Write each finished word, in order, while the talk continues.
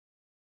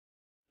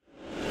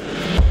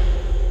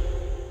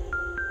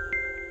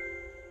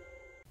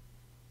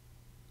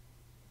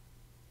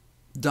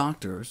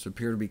doctors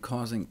appear to be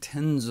causing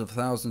tens of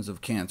thousands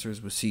of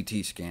cancers with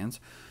CT scans.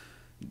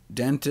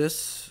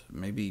 Dentists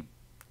may be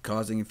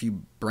causing a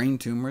few brain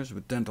tumors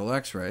with dental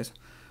x-rays.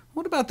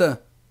 What about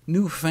the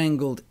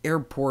newfangled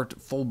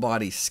airport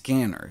full-body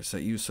scanners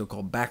that use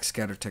so-called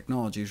backscatter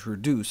technology to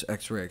reduce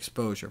X-ray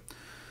exposure?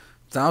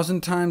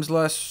 1,000 times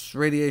less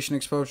radiation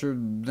exposure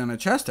than a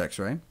chest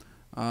X-ray,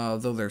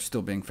 though they're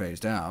still being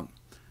phased out.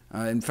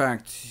 In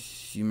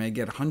fact, you may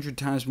get 100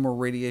 times more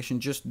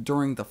radiation just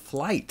during the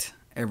flight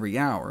every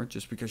hour,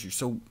 just because you're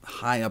so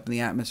high up in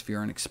the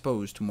atmosphere and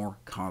exposed to more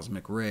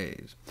cosmic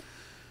rays.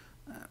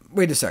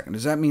 Wait a second,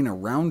 does that mean a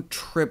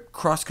round-trip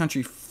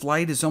cross-country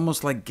flight is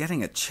almost like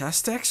getting a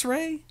chest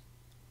X-ray?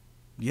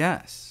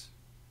 Yes.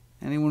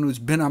 Anyone who's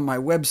been on my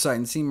website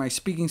and seen my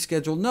speaking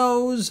schedule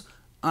knows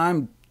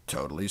I'm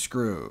totally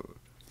screwed.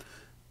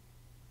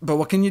 But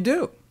what can you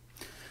do?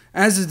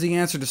 As is the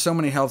answer to so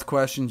many health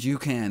questions, you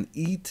can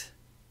eat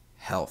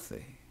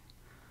healthy.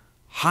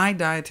 High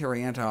dietary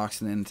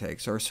antioxidant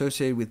intakes are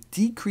associated with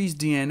decreased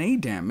DNA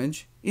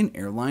damage in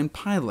airline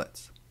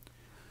pilots.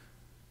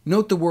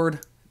 Note the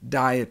word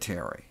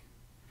dietary.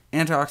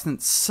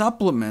 Antioxidant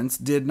supplements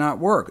did not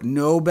work.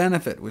 No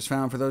benefit was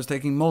found for those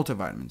taking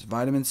multivitamins,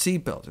 vitamin C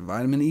pills, or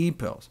vitamin E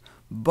pills.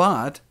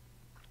 But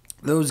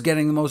those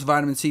getting the most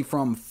vitamin C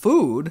from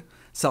food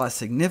saw a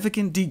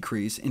significant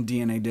decrease in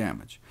DNA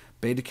damage.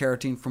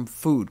 Beta-carotene from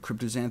food,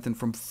 cryptoxanthin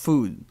from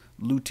food,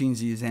 lutein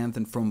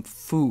zeaxanthin from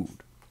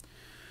food.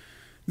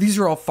 These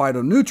are all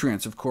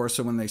phytonutrients, of course,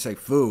 so when they say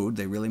food,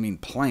 they really mean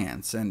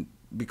plants, and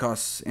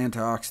because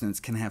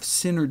antioxidants can have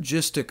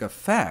synergistic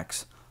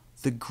effects,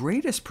 the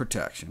greatest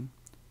protection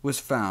was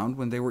found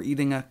when they were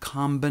eating a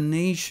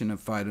combination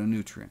of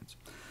phytonutrients.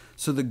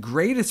 So the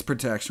greatest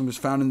protection was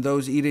found in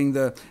those eating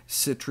the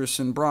citrus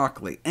and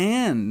broccoli,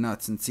 and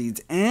nuts and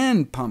seeds,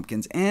 and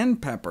pumpkins, and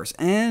peppers,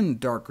 and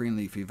dark green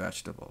leafy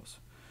vegetables.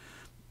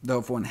 Though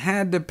if one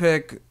had to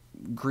pick,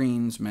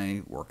 greens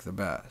may work the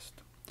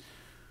best.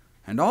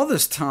 And all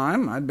this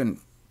time, I'd been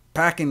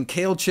packing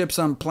kale chips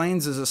on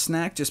planes as a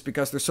snack just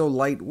because they're so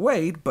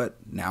lightweight, but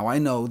now I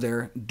know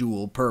their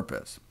dual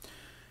purpose.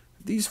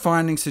 These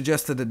findings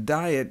suggest that a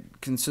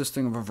diet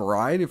consisting of a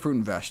variety of fruit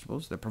and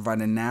vegetables that provide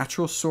a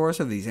natural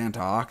source of these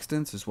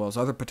antioxidants, as well as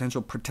other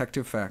potential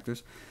protective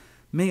factors,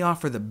 may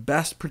offer the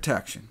best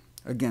protection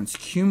against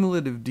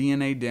cumulative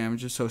DNA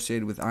damage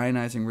associated with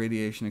ionizing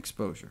radiation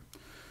exposure.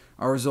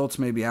 Our results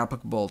may be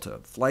applicable to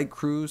flight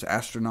crews,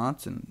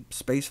 astronauts in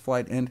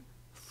spaceflight, and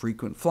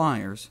frequent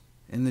flyers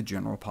in the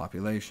general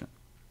population.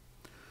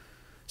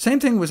 Same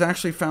thing was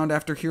actually found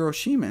after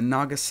Hiroshima and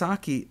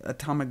Nagasaki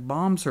atomic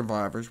bomb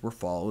survivors were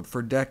followed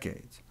for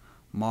decades.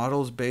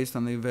 Models based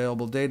on the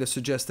available data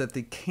suggest that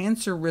the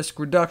cancer risk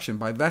reduction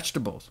by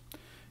vegetables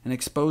in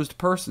exposed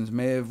persons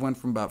may have went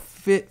from about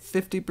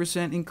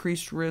 50%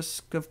 increased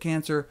risk of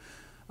cancer,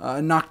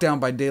 knocked down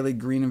by daily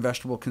green and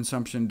vegetable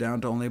consumption, down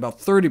to only about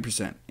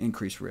 30%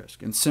 increased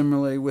risk, and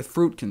similarly with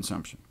fruit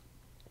consumption.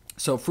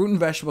 So fruit and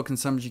vegetable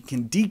consumption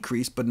can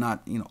decrease, but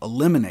not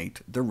eliminate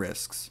the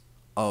risks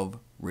of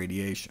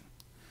radiation.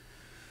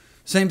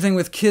 Same thing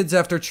with kids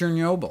after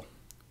Chernobyl.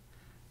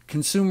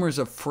 Consumers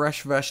of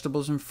fresh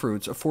vegetables and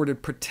fruits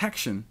afforded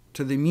protection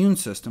to the immune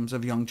systems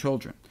of young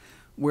children,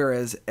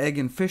 whereas egg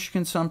and fish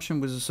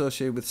consumption was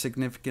associated with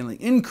significantly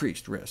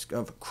increased risk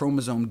of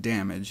chromosome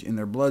damage in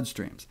their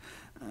bloodstreams.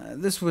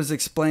 This was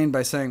explained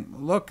by saying,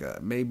 look,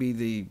 maybe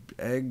the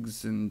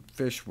eggs and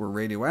fish were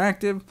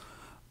radioactive,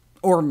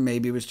 or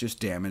maybe it was just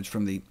damage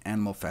from the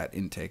animal fat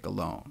intake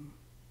alone.